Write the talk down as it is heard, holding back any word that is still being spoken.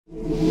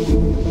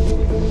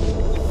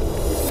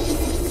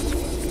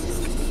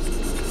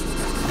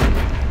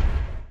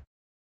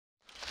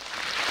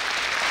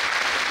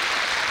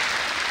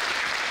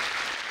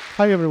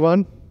Hi,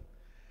 everyone.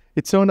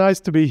 It's so nice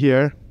to be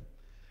here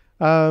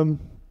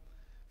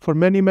for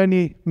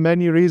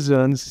many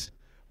reasons.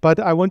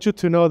 But I want you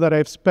to know that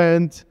I've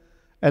spent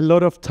a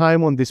lot of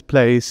time on this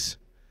place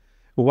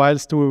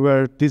whilst we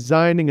were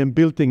designing and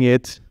building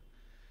it.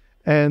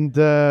 And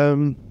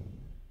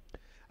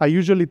I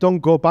usually don't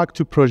go back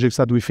to projects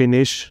that we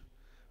finish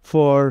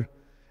for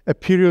a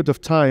period of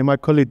time. I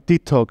call it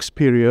detox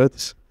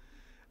periods.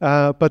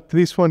 But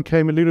this one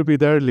came a little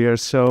bit earlier,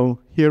 so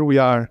here we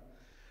are.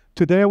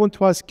 Today I want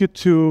to ask you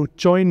to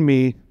join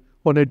me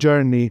on a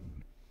journey,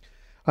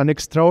 an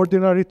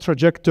extraordinary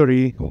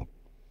trajectory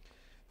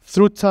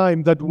through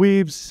time that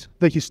weaves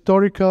the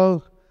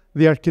historical,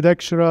 the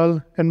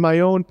architectural, and my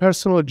own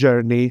personal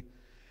journey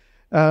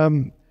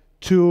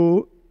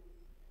to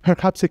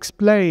perhaps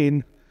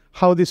explain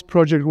how this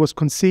project was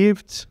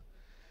conceived,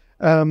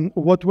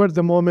 what were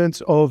the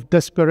moments of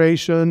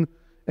desperation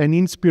and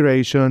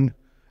inspiration,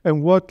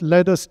 and what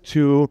led us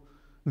to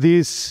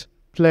this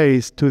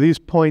place, to this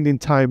point in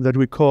time that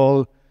we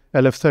call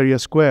Eleftheria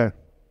Square.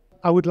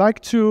 I would like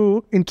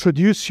to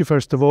introduce you,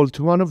 first of all,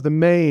 to one of the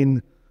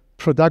main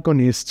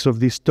protagonists of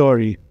this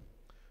story.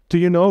 Do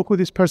you know who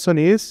this person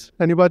is?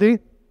 Anybody?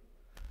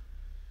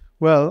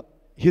 Well,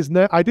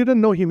 I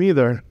didn't know him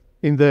either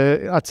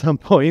at some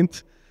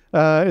point,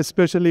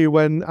 especially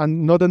when,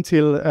 and not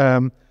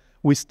until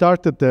we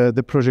started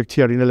the project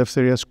here in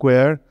Eleftheria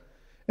Square.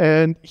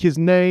 And his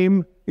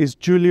name is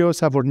Giulio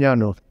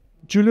Savorgnan.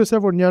 Giulio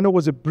Savorgnan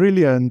was a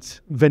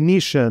brilliant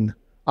Venetian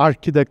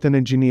architect and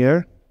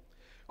engineer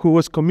who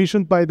was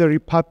commissioned by the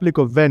Republic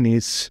of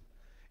Venice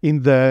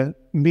in the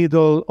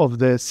middle of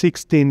the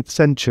 16th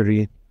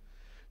century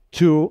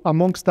to,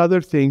 amongst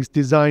other things,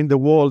 design the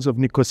walls of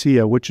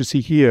Nicosia, which you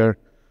see here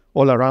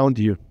all around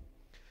you.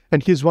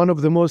 And he's one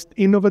of the most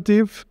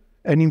innovative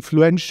and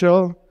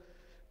influential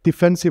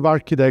defensive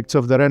architects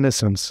of the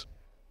Renaissance.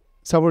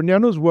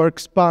 Savorgnano's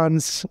work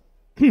spans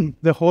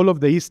the whole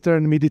of the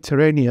Eastern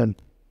Mediterranean.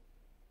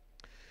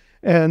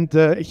 And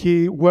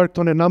he worked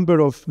on a number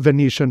of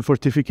Venetian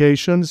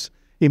fortifications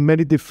in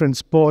many different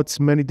spots,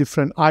 many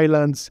different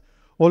islands,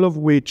 all of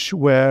which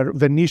were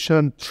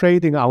Venetian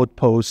trading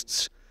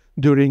outposts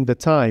during the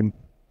time.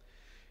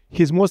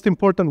 His most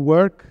important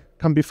work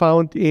can be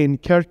found in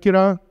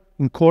Kerkyra,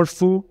 in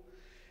Corfu,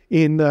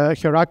 in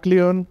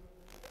Heraklion,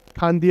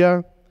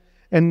 Candia,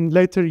 and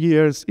later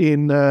years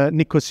in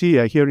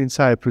Nicosia, here in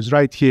Cyprus,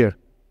 right here.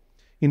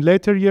 In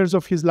later years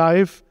of his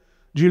life,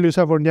 Giulio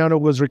Savorgnan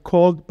was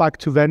recalled back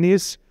to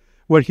Venice,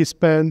 where he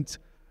spent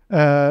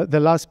the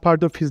last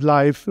part of his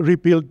life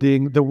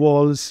rebuilding the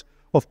walls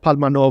of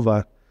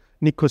Palmanova.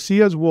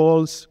 Nicosia's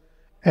walls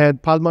and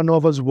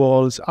Palmanova's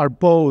walls are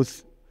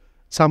both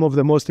some of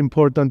the most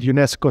important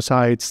UNESCO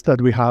sites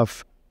that we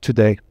have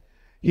today.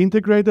 He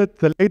integrated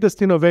the latest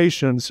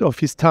innovations of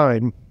his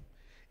time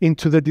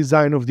into the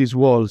design of these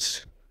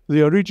walls.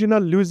 The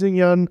original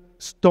Lusignan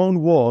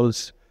stone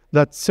walls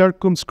that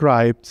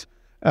circumscribed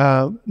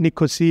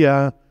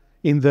Nicosia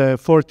in the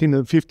 14th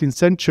and 15th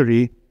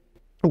century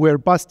were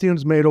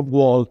bastions made of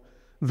wall,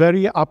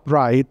 very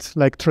upright,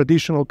 like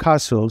traditional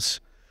castles.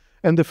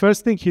 And the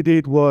first thing he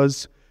did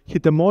was he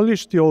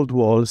demolished the old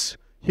walls,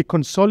 he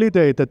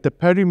consolidated the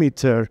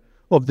perimeter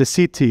of the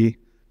city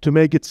to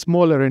make it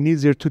smaller and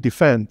easier to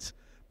defend.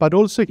 But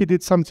also he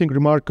did something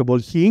remarkable.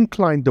 He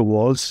inclined the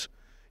walls,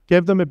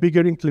 gave them a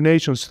bigger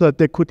inclination so that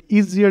they could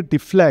easier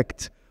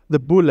deflect the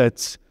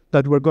bullets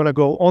that were going to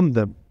go on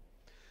them.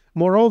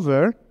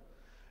 Moreover,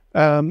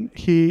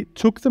 he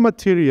took the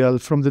material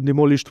from the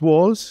demolished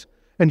walls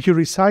and he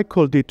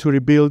recycled it to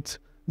rebuild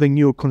the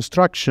new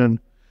construction.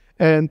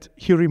 And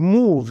he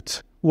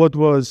removed what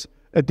was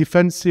a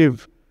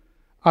defensive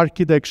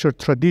architecture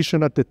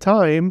tradition at the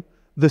time,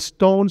 the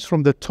stones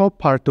from the top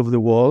part of the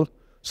wall,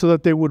 so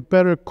that they would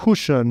better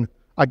cushion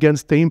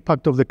against the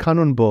impact of the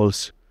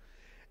cannonballs.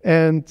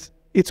 And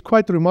it's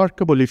quite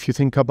remarkable, if you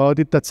think about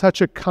it, that such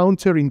a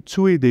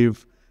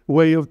counterintuitive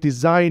way of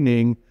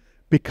designing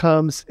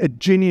becomes a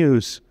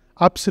genius,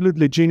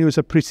 absolutely genius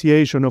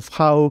appreciation of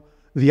how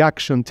the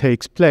action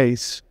takes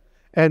place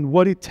and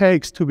what it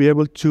takes to be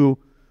able to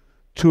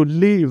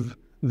live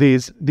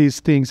these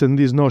things and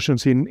these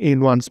notions in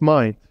one's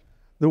mind.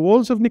 The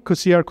walls of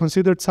Nicosia are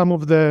considered some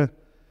of the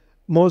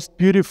most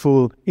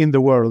beautiful in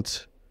the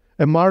world,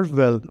 a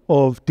marvel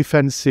of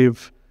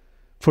defensive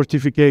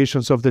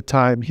fortifications of the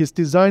time. His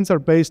designs are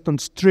based on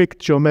strict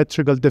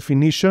geometrical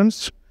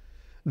definitions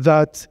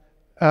that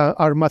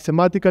are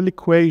mathematical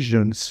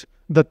equations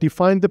that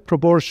define the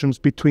proportions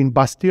between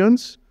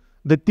bastions,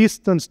 the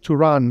distance to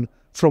run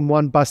from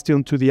one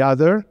bastion to the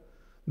other.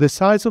 The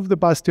size of the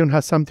bastion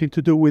has something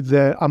to do with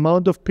the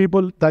amount of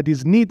people that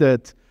is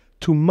needed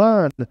to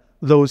man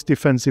those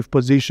defensive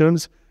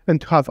positions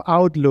and to have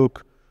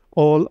outlook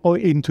all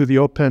into the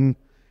open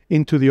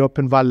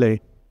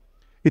valley.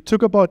 It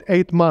took about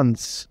 8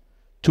 months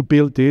to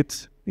build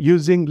it,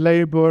 using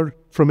labor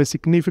from a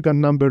significant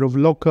number of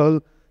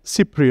local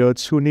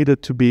Cypriots who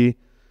needed to be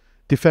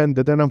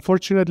defended. And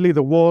unfortunately,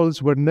 the walls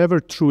were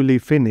never truly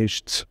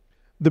finished.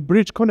 The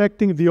bridge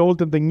connecting the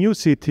old and the new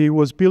city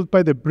was built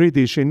by the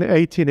British in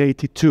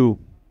 1882,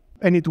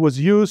 and it was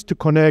used to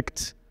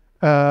connect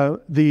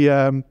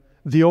the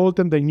old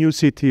and the new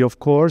city, of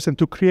course, and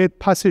to create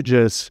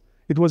passages.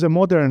 It was a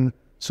modern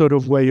sort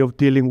of way of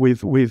dealing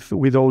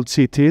with old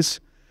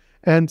cities.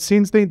 And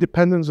since the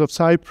independence of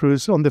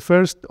Cyprus on the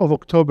 1st of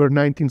October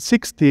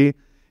 1960,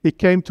 it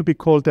came to be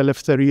called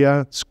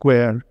Eleftheria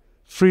Square,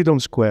 Freedom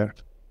Square,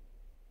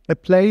 a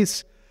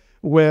place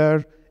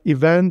where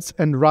events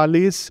and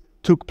rallies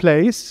took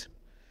place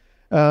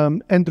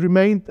and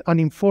remained an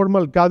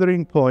informal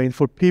gathering point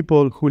for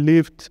people who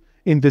lived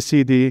in the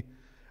city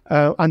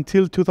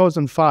until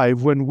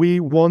 2005, when we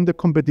won the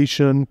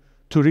competition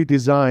to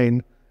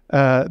redesign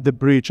the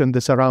bridge and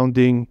the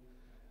surrounding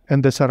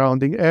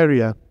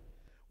area.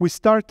 We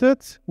started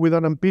with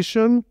an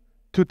ambition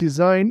to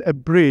design a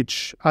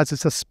bridge as a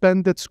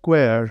suspended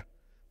square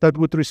that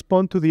would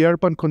respond to the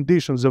urban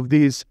conditions of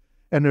this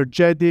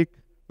energetic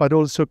but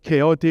also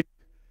chaotic,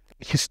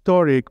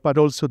 historic but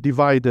also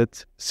divided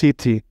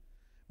city.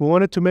 We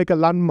wanted to make a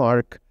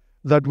landmark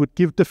that would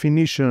give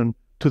definition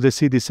to the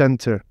city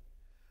center.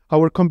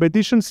 Our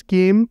competition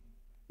scheme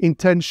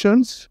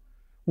intentions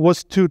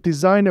was to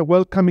design a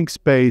welcoming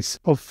space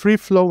of free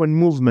flow and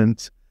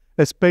movement,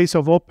 a space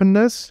of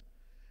openness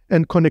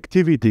and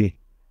connectivity,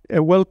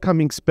 a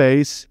welcoming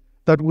space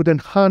that would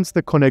enhance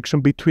the connection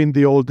between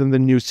the old and the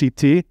new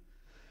city,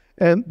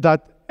 and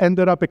that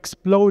ended up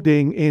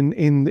exploding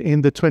in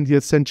the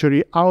 20th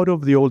century out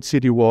of the old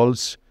city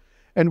walls.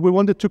 And we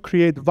wanted to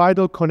create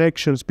vital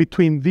connections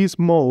between this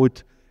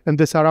mode and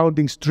the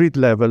surrounding street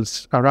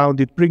levels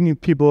around it, bringing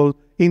people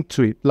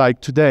into it,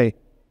 like today.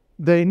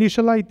 The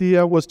initial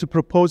idea was to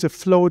propose a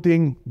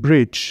floating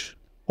bridge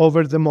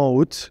over the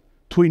moat,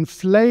 to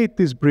inflate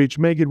this bridge,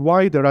 make it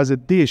wider as a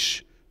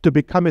dish, to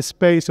become a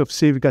space of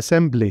civic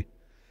assembly.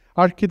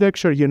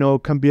 Architecture,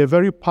 can be a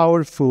very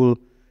powerful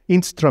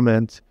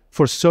instrument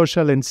for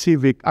social and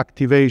civic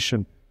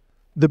activation.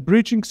 The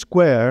bridging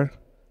square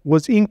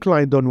was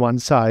inclined on one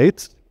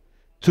side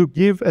to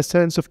give a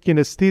sense of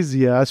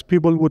kinesthesia as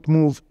people would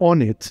move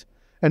on it,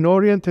 and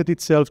oriented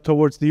itself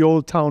towards the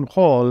old town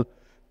hall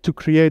to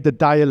create a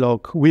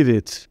dialogue with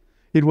it.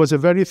 It was a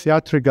very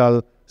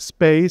theatrical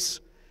space,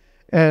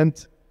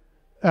 and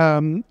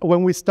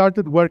when we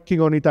started working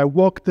on it, I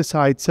walked the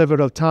site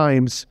several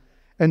times,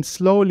 and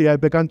slowly I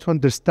began to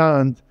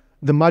understand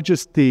the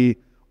majesty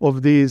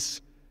of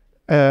this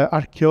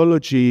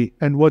archaeology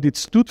and what it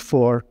stood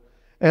for,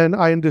 and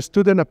I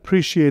understood and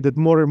appreciated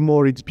more and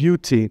more its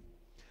beauty.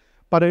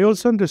 But I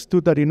also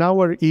understood that in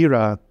our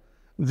era,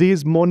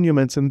 these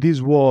monuments and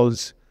these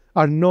walls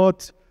are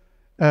not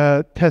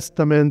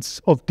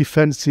testaments of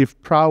defensive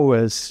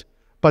prowess,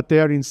 but they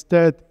are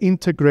instead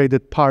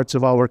integrated parts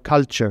of our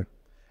culture.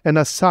 And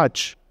as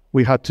such,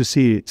 we had to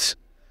see it.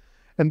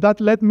 And that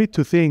led me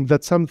to think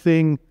that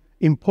something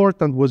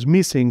important was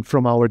missing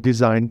from our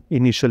design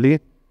initially.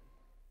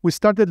 We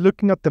started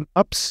looking at the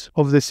maps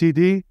of the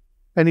city,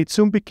 and it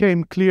soon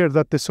became clear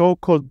that the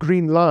so-called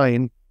green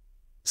line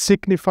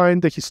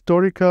signified the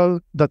historical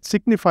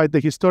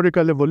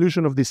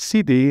evolution of this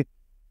city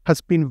has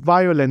been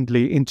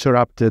violently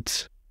interrupted.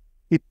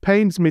 It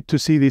pains me to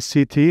see this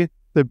city,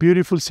 the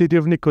beautiful city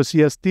of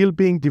Nicosia, still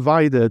being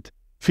divided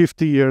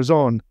 50 years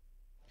on.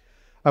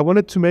 I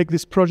wanted to make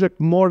this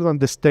project more than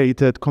the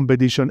stated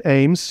competition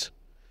aims.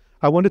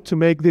 I wanted to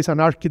make this an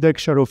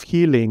architecture of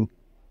healing.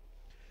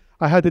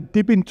 I had a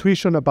deep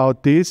intuition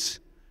about this,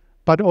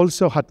 but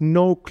also had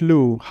no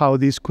clue how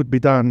this could be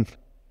done.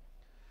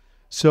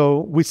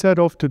 So we set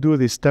off to do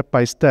this step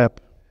by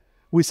step.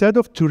 We set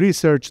off to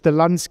research the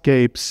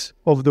landscapes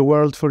of the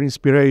world for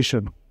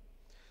inspiration.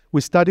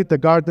 We studied the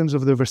gardens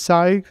of the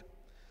Versailles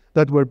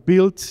that were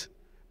built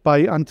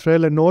by André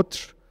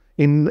Lenôtre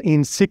in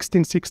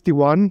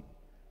 1661.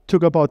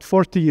 Took about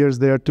 40 years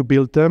there to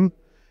build them,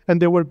 and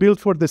they were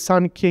built for the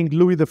Sun King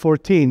Louis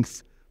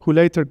XIV, who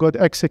later got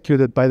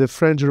executed by the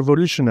French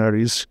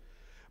revolutionaries.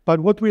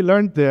 But what we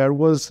learned there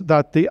was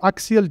that the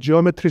axial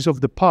geometries of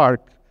the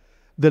park,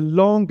 the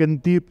long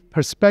and deep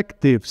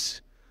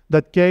perspectives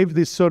that gave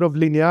this sort of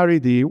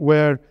linearity,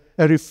 were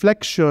a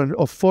reflection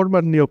of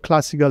former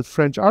neoclassical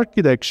French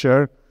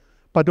architecture,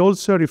 but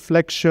also a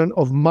reflection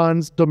of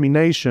man's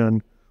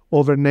domination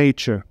over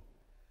nature.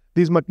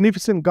 These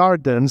magnificent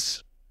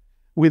gardens,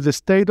 with the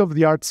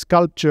state-of-the-art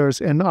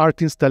sculptures and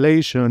art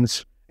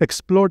installations,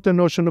 explored the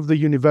notion of the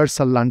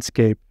universal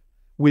landscape,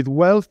 with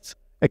wealth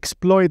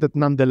exploited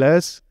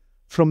nonetheless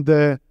from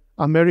the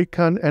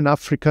American and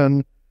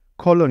African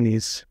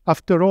colonies.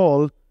 After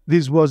all,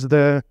 this was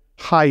the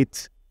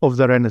height of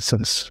the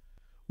Renaissance.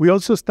 We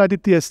also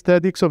studied the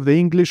aesthetics of the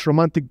English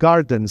Romantic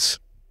gardens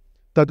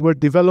that were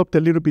developed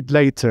a little bit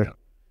later.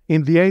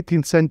 In the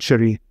 18th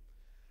century,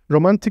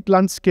 Romantic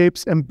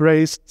landscapes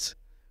embraced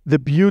the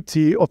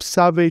beauty of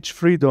savage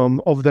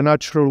freedom of the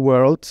natural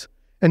world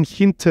and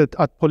hinted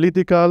at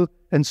political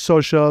and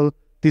social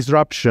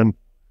disruption.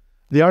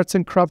 The Arts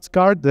and Crafts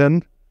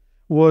Garden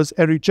was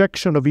a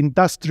rejection of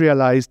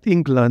industrialized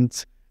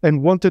England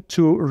and wanted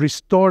to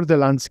restore the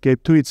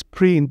landscape to its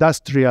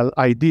pre-industrial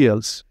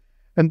ideals.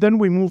 And then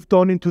we moved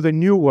on into the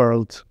New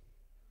World.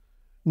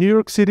 New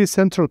York City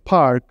Central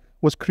Park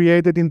was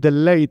created in the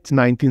late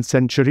 19th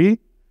century,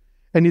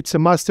 and it's a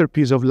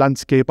masterpiece of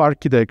landscape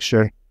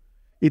architecture.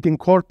 It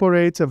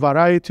incorporates a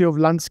variety of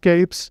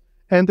landscapes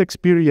and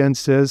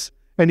experiences,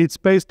 and it's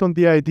based on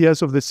the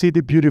ideas of the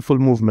City Beautiful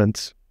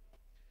movement.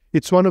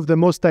 It's one of the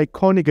most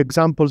iconic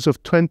examples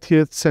of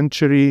 20th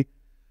century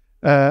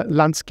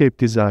landscape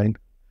design.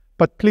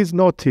 But please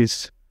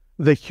notice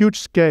the huge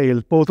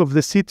scale, both of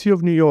the city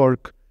of New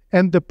York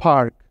and the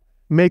park,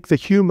 make the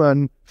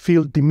human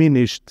feel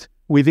diminished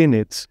within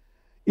it.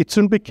 It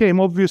soon became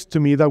obvious to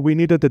me that we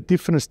needed a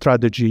different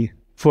strategy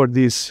for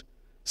this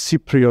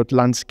Cypriot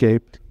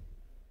landscape.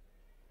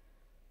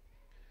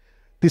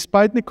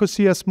 Despite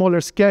Nicosia's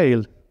smaller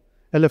scale,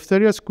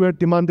 Eleftheria Square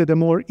demanded a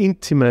more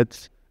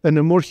intimate and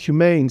a more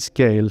humane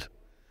scale.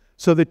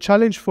 So the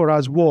challenge for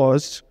us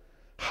was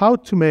how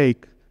to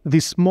make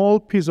this small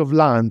piece of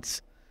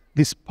land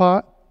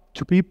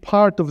to be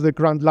part of the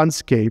grand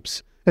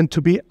landscapes and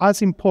to be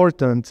as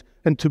important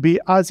and to be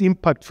as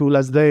impactful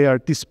as they are,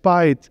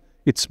 despite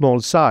its small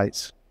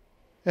size.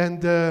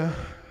 And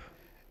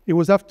it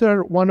was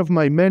after one of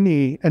my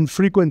many and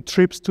frequent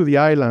trips to the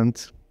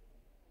island,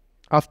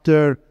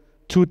 after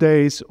 2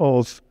 days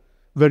of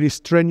very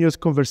strenuous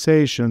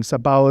conversations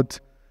about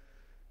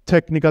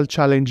technical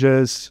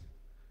challenges,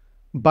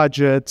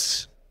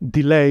 budgets,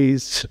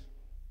 delays,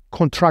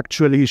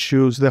 contractual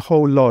issues, the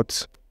whole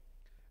lot.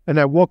 And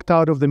I walked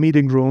out of the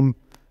meeting room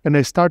and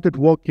I started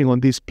walking on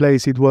this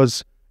place. It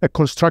was a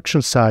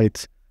construction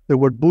site. There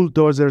were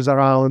bulldozers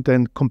around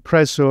and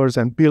compressors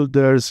and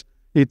builders.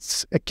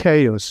 It's a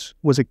chaos.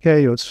 It was a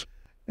chaos.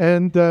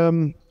 And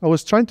I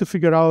was trying to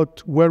figure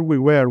out where we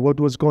were, what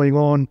was going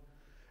on.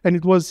 And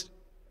it was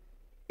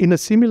in a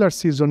similar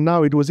season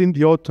now. It was in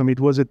the autumn. It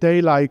was a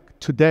day like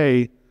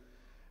today.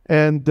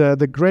 And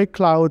the gray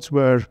clouds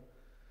were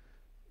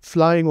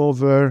flying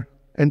over.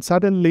 And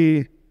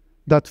suddenly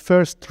that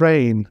first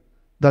rain,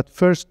 that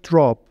first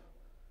drop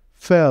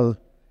fell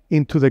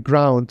into the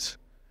ground.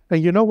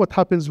 And you know what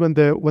happens when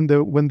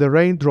the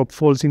raindrop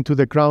falls into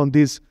the ground?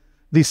 This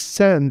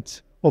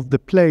scent of the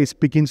place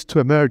begins to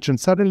emerge. And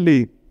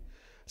suddenly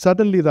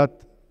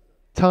that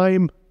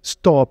time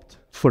stopped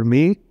for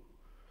me.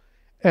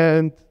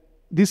 And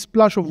this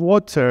splash of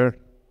water,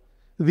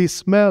 this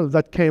smell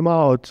that came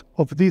out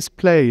of this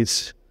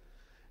place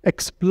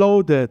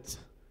exploded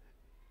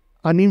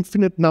an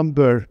infinite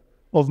number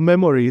of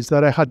memories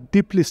that I had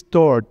deeply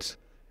stored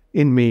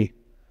in me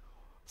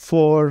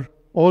for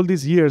all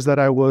these years that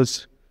I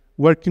was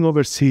working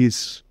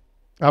overseas,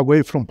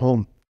 away from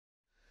home.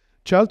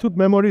 Childhood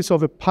memories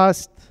of a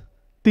past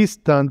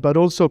distant but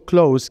also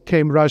close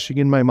came rushing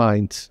in my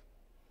mind.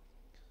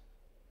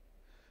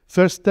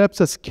 First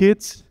steps as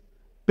kids,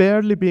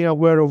 barely being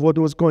aware of what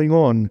was going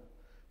on.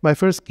 My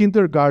first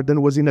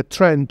kindergarten was in a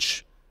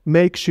trench,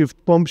 makeshift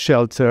bomb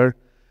shelter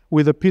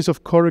with a piece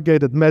of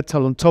corrugated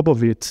metal on top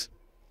of it.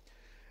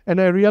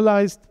 And I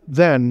realized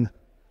then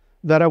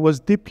that I was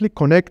deeply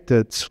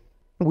connected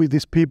with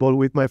these people,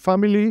 with my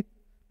family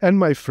and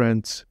my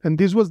friends. And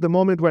this was the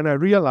moment when I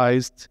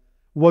realized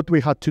what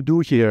we had to do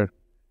here.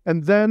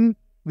 And then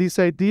this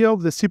idea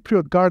of the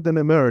Cypriot garden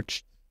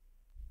emerged.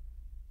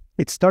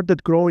 It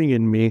started growing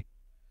in me.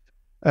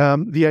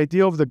 The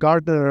idea of the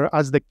gardener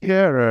as the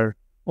carer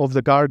of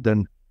the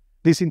garden.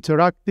 This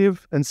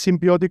interactive and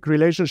symbiotic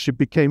relationship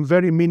became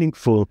very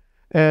meaningful.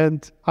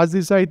 And as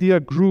this idea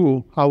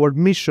grew, our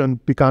mission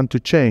began to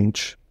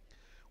change.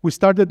 We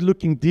started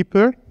looking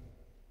deeper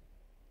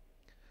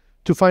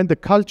to find the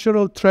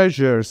cultural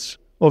treasures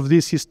of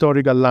this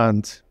historical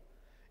land.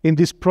 In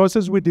this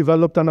process, we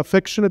developed an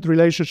affectionate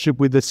relationship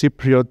with the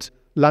Cypriot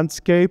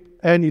landscape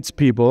and its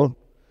people.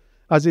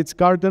 As its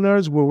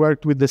gardeners, we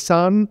worked with the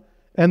sun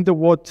and the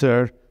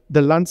water,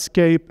 the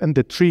landscape and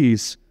the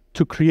trees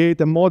to create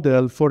a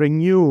model for a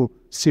new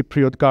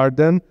Cypriot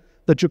garden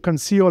that you can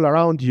see all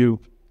around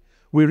you.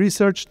 We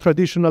researched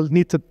traditional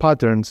knitted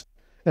patterns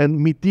and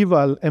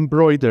medieval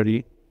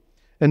embroidery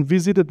and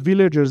visited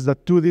villagers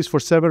that do this for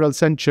several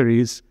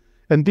centuries.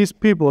 And these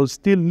people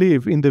still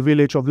live in the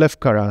village of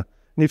Lefkosia.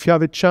 And if you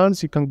have a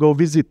chance, you can go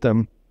visit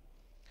them.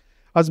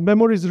 As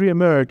memories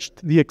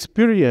re-emerged, the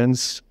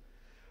experience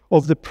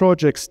of the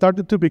project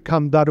started to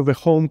become that of a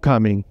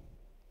homecoming.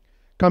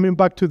 Coming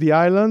back to the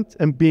island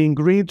and being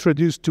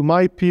reintroduced to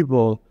my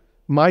people,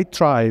 my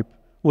tribe,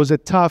 was a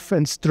tough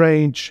and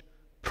strange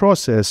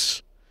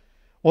process.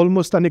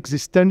 Almost an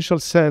existential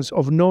sense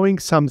of knowing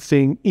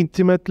something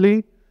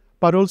intimately,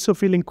 but also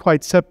feeling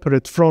quite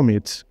separate from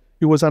it.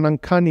 It was an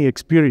uncanny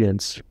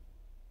experience.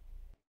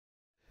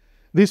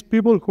 These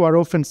people who are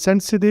often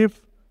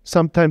sensitive,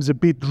 sometimes a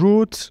bit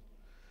rude,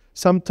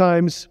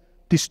 sometimes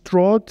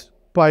distraught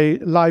by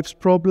life's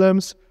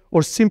problems,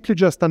 or simply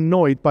just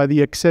annoyed by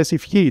the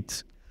excessive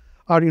heat,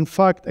 are in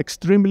fact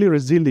extremely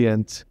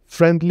resilient,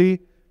 friendly,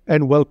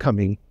 and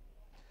welcoming.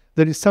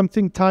 There is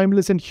something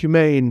timeless and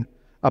humane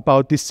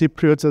about these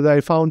Cypriots that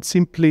I found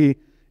simply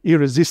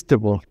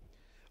irresistible.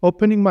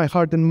 Opening my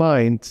heart and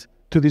mind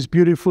to these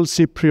beautiful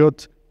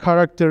Cypriot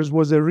characters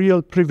was a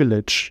real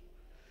privilege.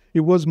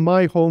 It was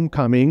my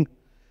homecoming.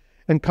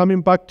 And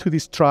coming back to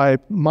this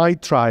tribe, my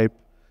tribe,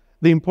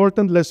 the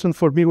important lesson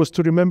for me was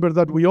to remember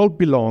that we all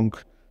belong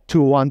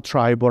to one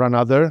tribe or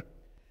another.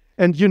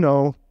 And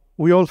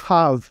we all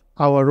have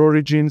our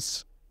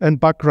origins and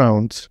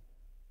backgrounds.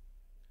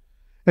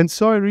 And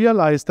so I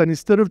realized that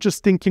instead of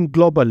just thinking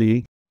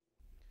globally,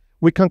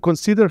 we can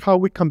consider how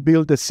we can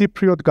build a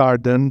Cypriot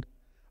garden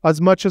as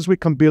much as we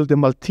can build a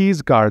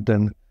Maltese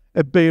garden,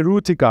 a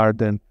Beiruti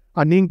garden,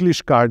 an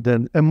English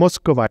garden, a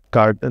Muscovite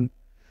garden.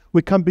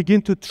 We can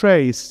begin to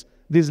trace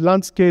these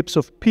landscapes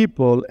of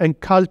people and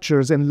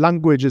cultures and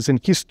languages and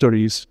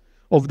histories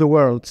of the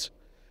world.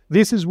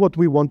 This is what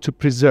we want to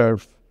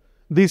preserve.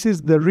 This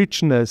is the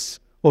richness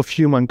of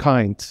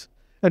humankind.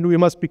 And we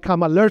must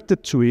become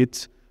alerted to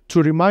it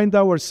to remind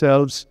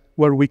ourselves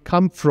where we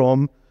come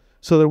from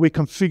so that we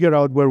can figure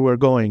out where we're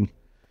going.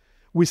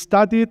 We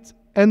studied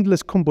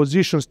endless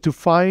compositions to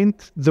find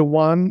the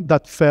one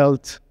that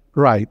felt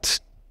right.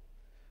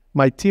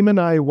 My team and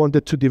I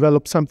wanted to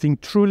develop something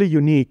truly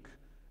unique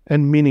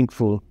and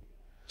meaningful.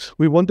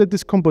 We wanted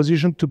this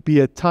composition to be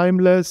a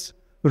timeless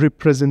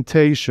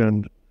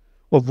representation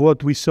of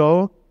what we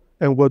saw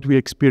and what we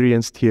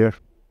experienced here.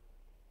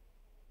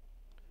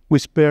 We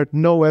spared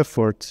no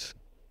effort,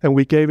 and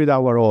we gave it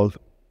our all.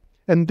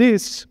 And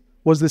this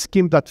was the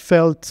scheme that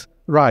felt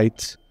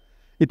right.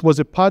 It was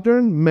a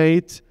pattern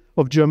made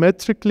of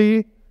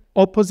geometrically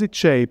opposite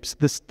shapes,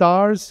 the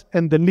stars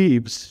and the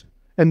leaves.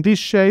 And these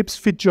shapes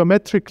fit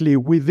geometrically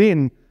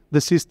within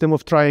the system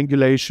of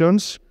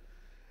triangulations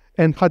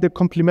and had a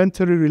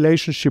complementary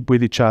relationship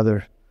with each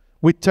other.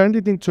 We turned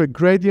it into a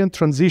gradient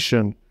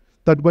transition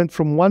that went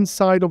from one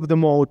side of the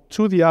moat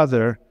to the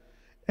other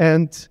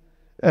and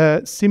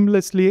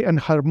seamlessly and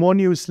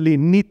harmoniously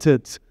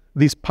knitted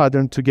this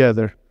pattern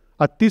together.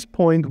 At this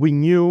point, we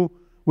knew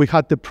we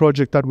had the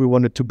project that we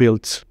wanted to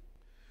build.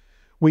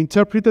 We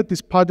interpreted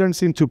these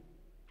patterns into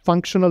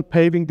functional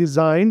paving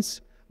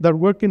designs that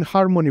work in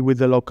harmony with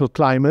the local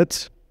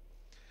climate.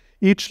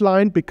 Each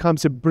line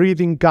becomes a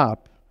breathing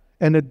gap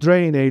and a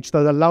drainage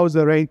that allows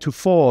the rain to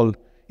fall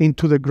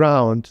into the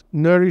ground,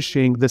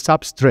 nourishing the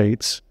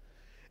substrates.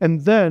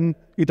 And then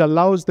it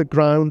allows the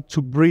ground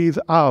to breathe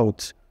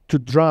out, to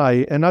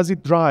dry. And as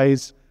it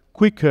dries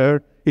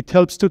quicker, it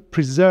helps to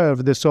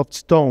preserve the soft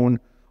stone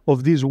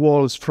of these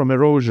walls from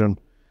erosion.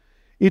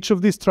 Each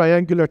of these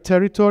triangular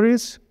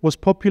territories was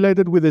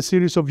populated with a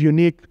series of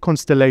unique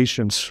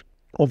constellations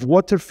of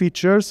water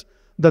features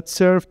that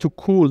serve to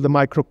cool the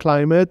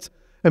microclimate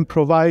and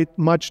provide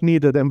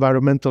much-needed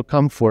environmental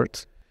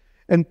comfort.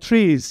 And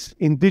trees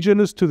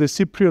indigenous to the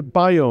Cypriot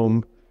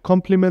biome,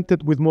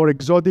 complemented with more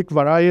exotic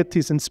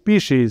varieties and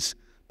species,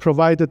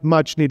 provided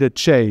much-needed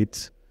shade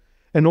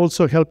and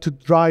also helped to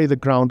dry the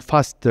ground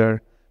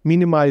faster,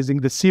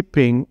 minimizing the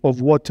seeping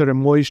of water and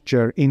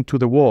moisture into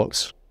the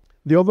walls.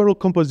 The overall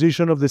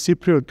composition of the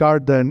Cypriot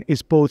garden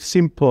is both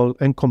simple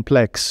and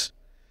complex.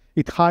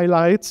 It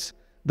highlights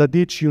that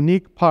each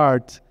unique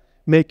part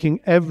making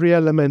every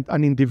element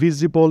an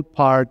indivisible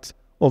part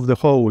of the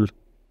whole.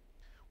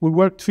 We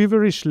worked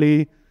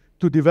feverishly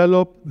to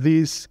develop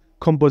this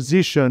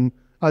composition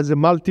as a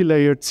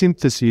multi-layered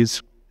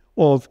synthesis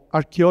of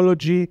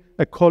archaeology,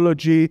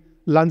 ecology,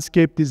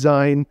 landscape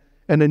design,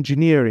 and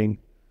engineering.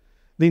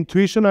 The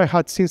intuition I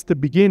had since the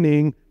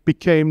beginning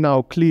became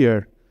now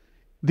clear.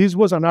 This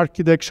was an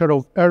architecture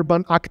of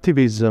urban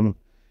activism.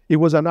 It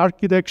was an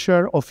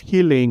architecture of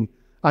healing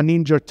an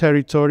injured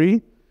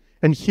territory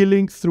and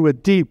healing through a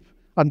deep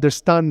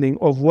understanding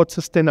of what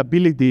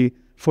sustainability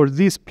for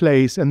this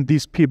place and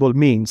these people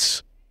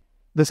means.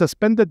 The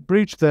suspended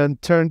bridge then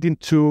turned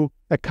into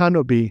a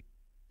canopy,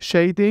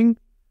 shading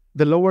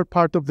the lower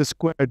part of the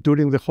square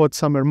during the hot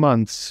summer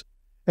months,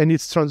 and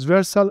its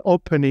transversal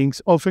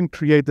openings often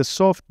create a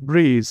soft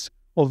breeze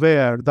of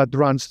air that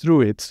runs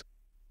through it.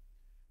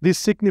 This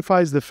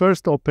signifies the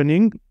first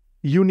opening,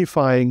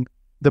 unifying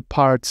the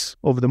parts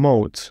of the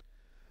moat.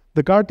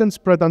 The garden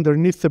spread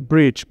underneath the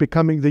bridge,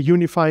 becoming the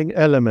unifying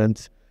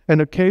element, and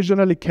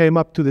occasionally came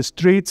up to the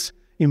streets,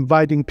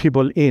 inviting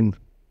people in.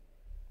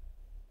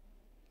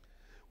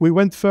 We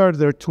went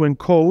further to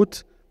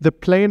encode the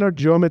planar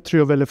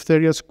geometry of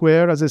Eleftheria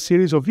Square as a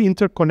series of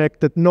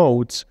interconnected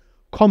nodes,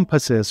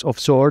 compasses of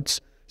sorts,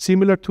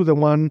 similar to the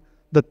one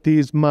that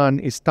this man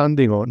is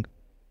standing on.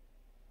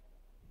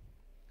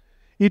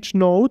 Each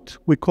node,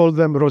 we call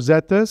them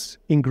rosettes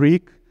in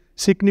Greek,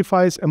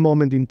 signifies a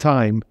moment in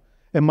time,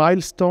 a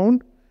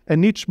milestone,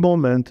 and each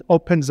moment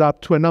opens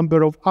up to a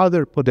number of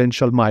other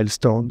potential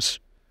milestones.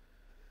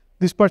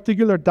 This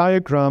particular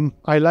diagram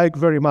I like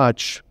very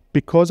much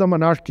because I'm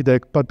an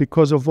architect, but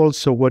because of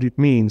also what it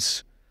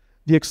means.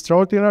 The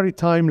extraordinary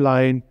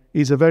timeline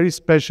is a very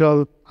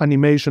special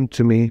animation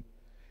to me.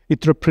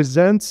 It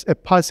represents a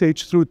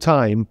passage through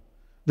time,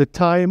 the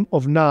time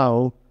of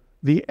now,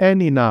 the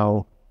any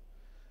now.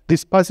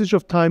 This passage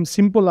of time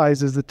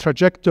symbolizes the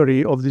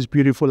trajectory of this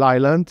beautiful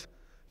island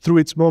through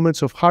its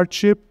moments of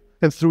hardship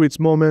and through its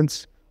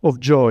moments of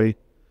joy.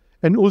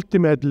 And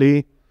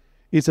ultimately,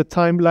 is a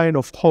timeline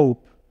of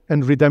hope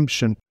and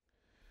redemption.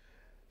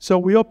 So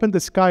we opened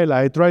the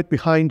skylight right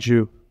behind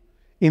you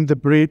in the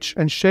bridge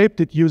and shaped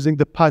it using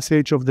the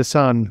passage of the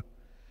sun,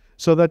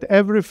 so that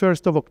every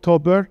 1st of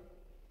October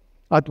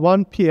at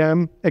 1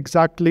 p.m.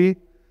 exactly,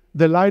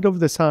 the light of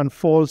the sun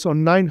falls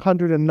on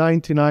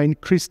 999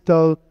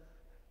 crystal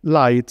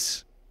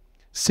lights,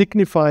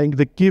 signifying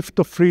the gift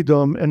of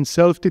freedom and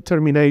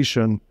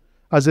self-determination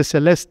as a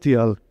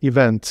celestial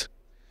event.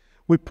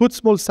 We put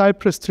small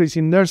cypress trees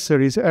in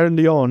nurseries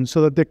early on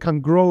so that they can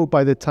grow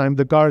by the time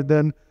the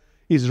garden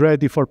is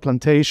ready for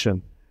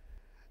plantation.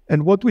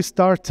 And what we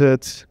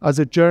started as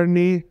a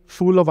journey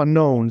full of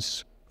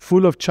unknowns,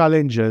 full of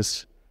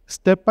challenges,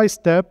 step by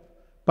step,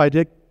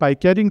 by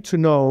getting to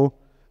know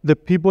the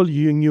people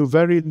you knew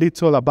very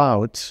little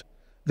about,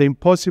 the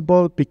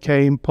impossible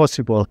became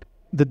possible.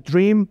 The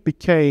dream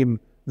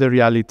became the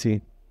reality.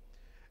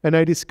 And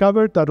I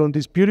discovered that on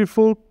this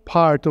beautiful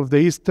part of the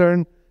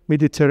Eastern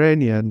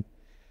Mediterranean,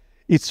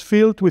 it's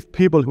filled with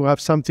people who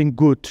have something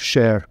good to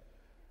share.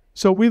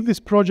 So with this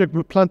project,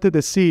 we planted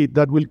a seed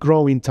that will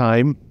grow in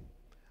time.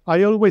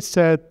 I always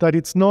said that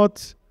it's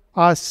not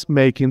us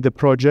making the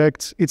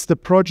projects, it's the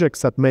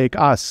projects that make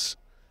us.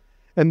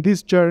 And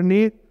this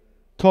journey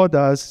taught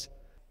us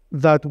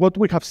that what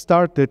we have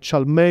started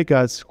shall make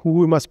us who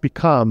we must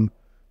become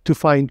to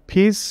find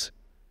peace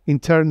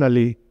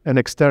internally and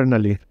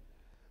externally.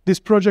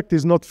 This project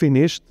is not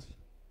finished.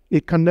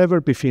 It can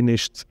never be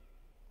finished.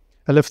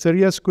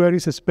 Eleftheria Square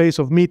is a space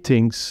of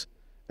meetings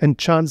and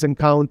chance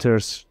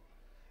encounters,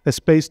 a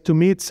space to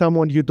meet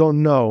someone you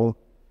don't know,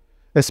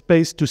 a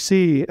space to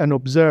see and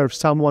observe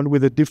someone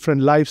with a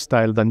different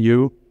lifestyle than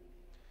you.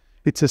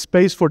 It's a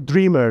space for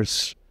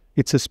dreamers,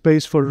 it's a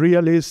space for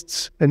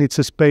realists, and it's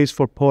a space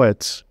for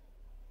poets.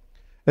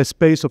 A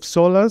space of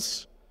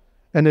solace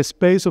and a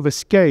space of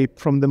escape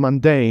from the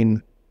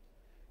mundane.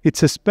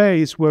 It's a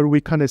space where we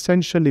can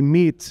essentially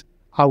meet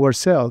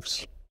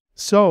ourselves.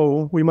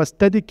 So we must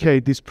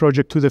dedicate this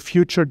project to the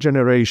future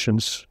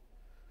generations.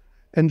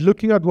 And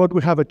looking at what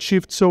we have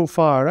achieved so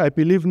far, I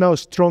believe now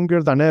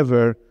stronger than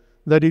ever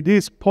that it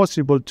is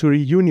possible to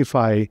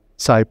reunify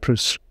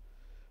Cyprus.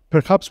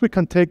 Perhaps we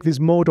can take this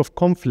mode of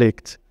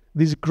conflict,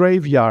 this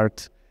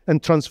graveyard,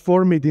 and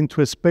transform it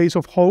into a space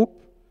of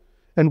hope,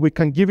 and we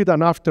can give it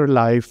an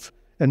afterlife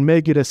and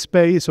make it a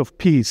space of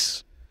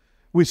peace.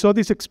 We saw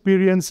this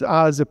experience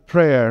as a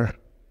prayer,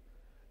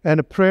 and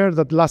a prayer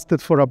that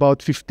lasted for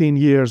about 15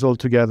 years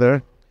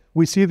altogether.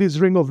 We see this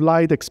ring of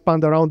light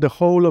expand around the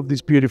whole of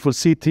this beautiful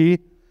city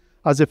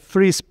as a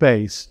free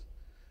space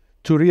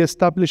to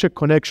re-establish a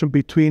connection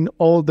between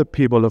all the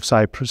people of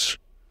Cyprus.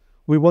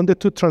 We wanted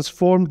to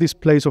transform this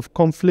place of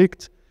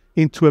conflict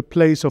into a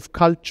place of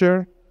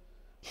culture,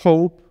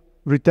 hope,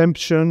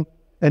 redemption,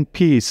 and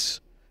peace.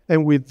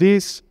 And with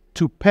this,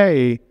 to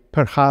pay,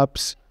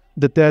 perhaps,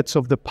 the debts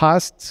of the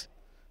past,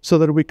 so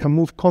that we can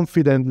move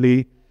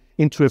confidently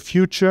into a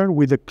future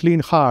with a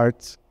clean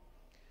heart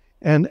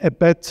and a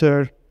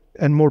better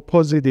and more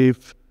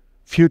positive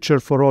future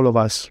for all of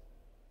us.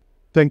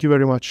 Thank you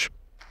very much.